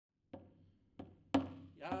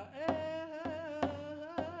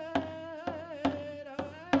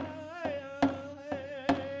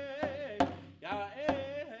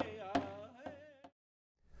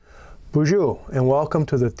Bonjour and welcome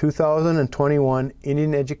to the 2021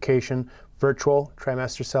 Indian Education Virtual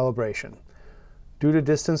Trimester Celebration. Due to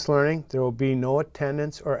distance learning, there will be no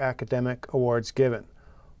attendance or academic awards given.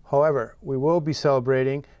 However, we will be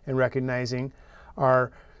celebrating and recognizing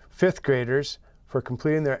our fifth graders for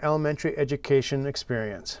completing their elementary education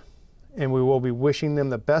experience. And we will be wishing them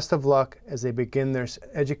the best of luck as they begin their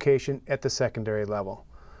education at the secondary level.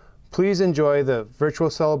 Please enjoy the virtual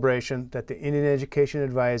celebration that the Indian Education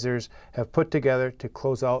Advisors have put together to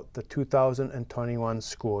close out the 2021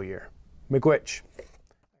 school year. Miigwech.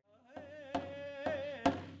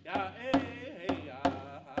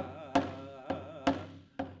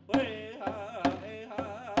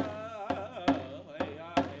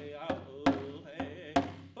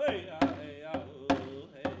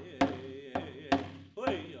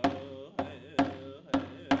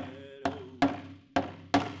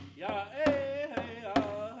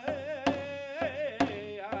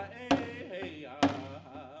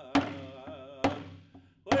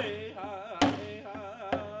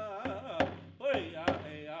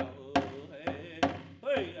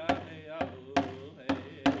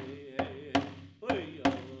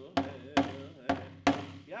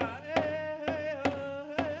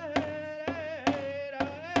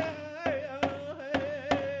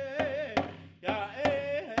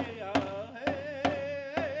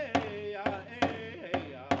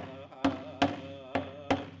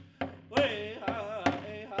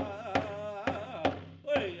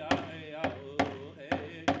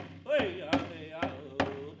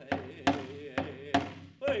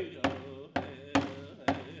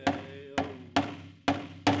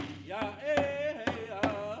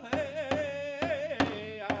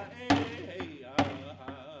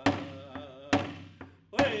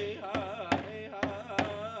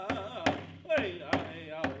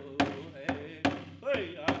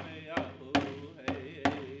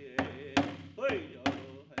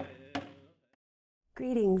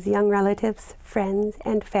 Greetings, young relatives, friends,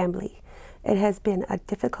 and family. It has been a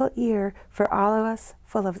difficult year for all of us,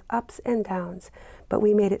 full of ups and downs, but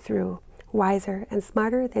we made it through, wiser and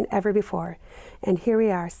smarter than ever before. And here we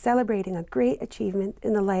are, celebrating a great achievement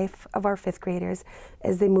in the life of our fifth graders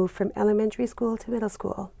as they move from elementary school to middle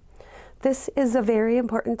school. This is a very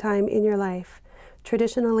important time in your life.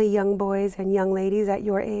 Traditionally, young boys and young ladies at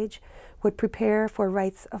your age would prepare for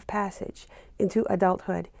rites of passage into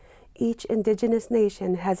adulthood. Each indigenous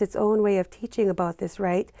nation has its own way of teaching about this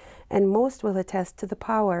rite, and most will attest to the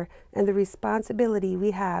power and the responsibility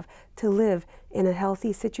we have to live in a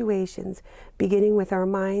healthy situations, beginning with our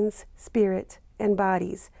minds, spirit, and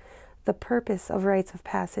bodies. The purpose of rites of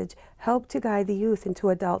passage help to guide the youth into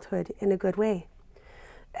adulthood in a good way.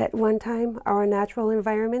 At one time, our natural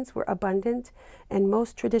environments were abundant, and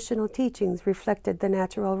most traditional teachings reflected the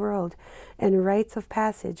natural world, and rites of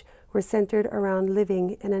passage were centered around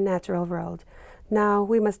living in a natural world. Now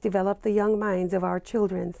we must develop the young minds of our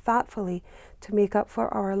children thoughtfully to make up for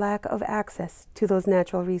our lack of access to those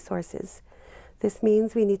natural resources. This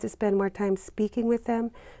means we need to spend more time speaking with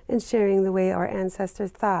them and sharing the way our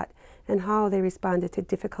ancestors thought and how they responded to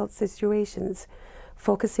difficult situations,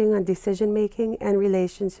 focusing on decision-making and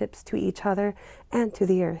relationships to each other and to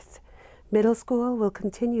the earth. Middle school will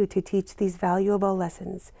continue to teach these valuable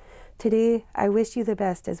lessons. Today, I wish you the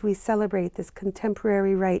best as we celebrate this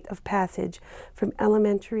contemporary rite of passage from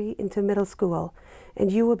elementary into middle school,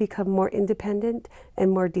 and you will become more independent and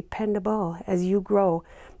more dependable as you grow.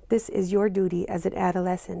 This is your duty as an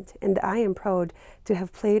adolescent, and I am proud to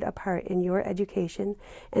have played a part in your education,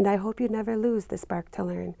 and I hope you never lose the spark to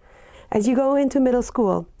learn. As you go into middle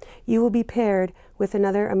school, you will be paired with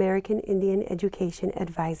another American Indian Education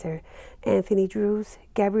Advisor, Anthony Drews,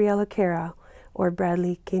 Gabriella Carroll, or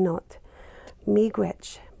Bradley Kinot.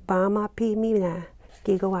 Miigwech, Bama Pi Mina,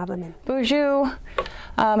 Gigawabaman. Bonjour.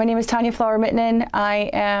 My name is Tanya Flower-Mittinen. I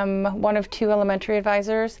am one of two elementary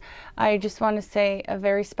advisors. I just want to say a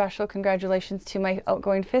very special congratulations to my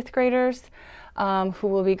outgoing fifth graders who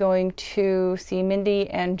will be going to see Mindy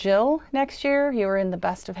and Jill next year. You are in the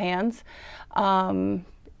best of hands.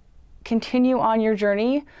 Continue on your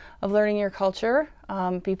journey of learning your culture.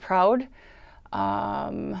 Be proud.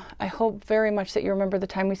 I hope very much that you remember the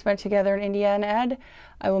time we spent together in India and Ed.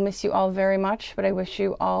 I will miss you all very much, but I wish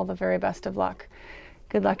you all the very best of luck.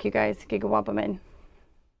 Good luck, you guys. Gigawabaman.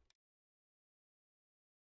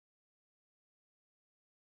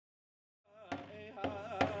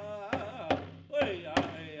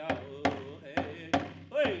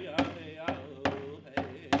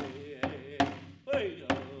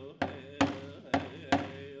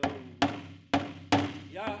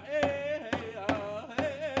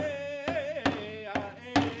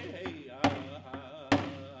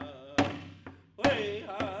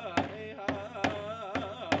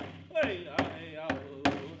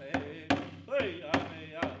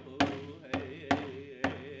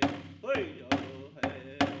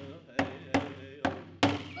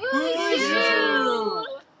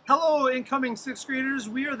 incoming 6th graders.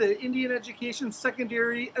 We are the Indian Education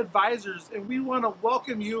Secondary Advisors, and we want to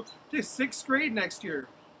welcome you to 6th grade next year.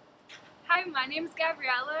 Hi, my name is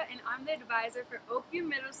Gabriella, and I'm the advisor for Oakview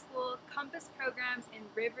Middle School, Compass Programs, and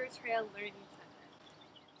River Trail Learning Center.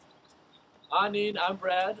 Anine, I'm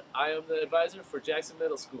Brad. I am the advisor for Jackson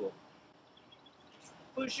Middle School.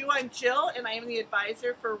 Bonjour, I'm Jill, and I am the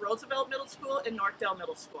advisor for Roosevelt Middle School and Northdale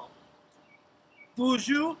Middle School.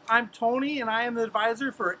 Bonjour, I'm Tony, and I am the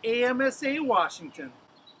advisor for AMSA Washington.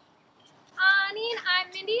 Anine,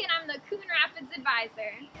 I'm Mindy, and I'm the Coon Rapids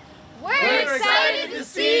advisor. We're excited to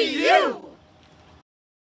see you!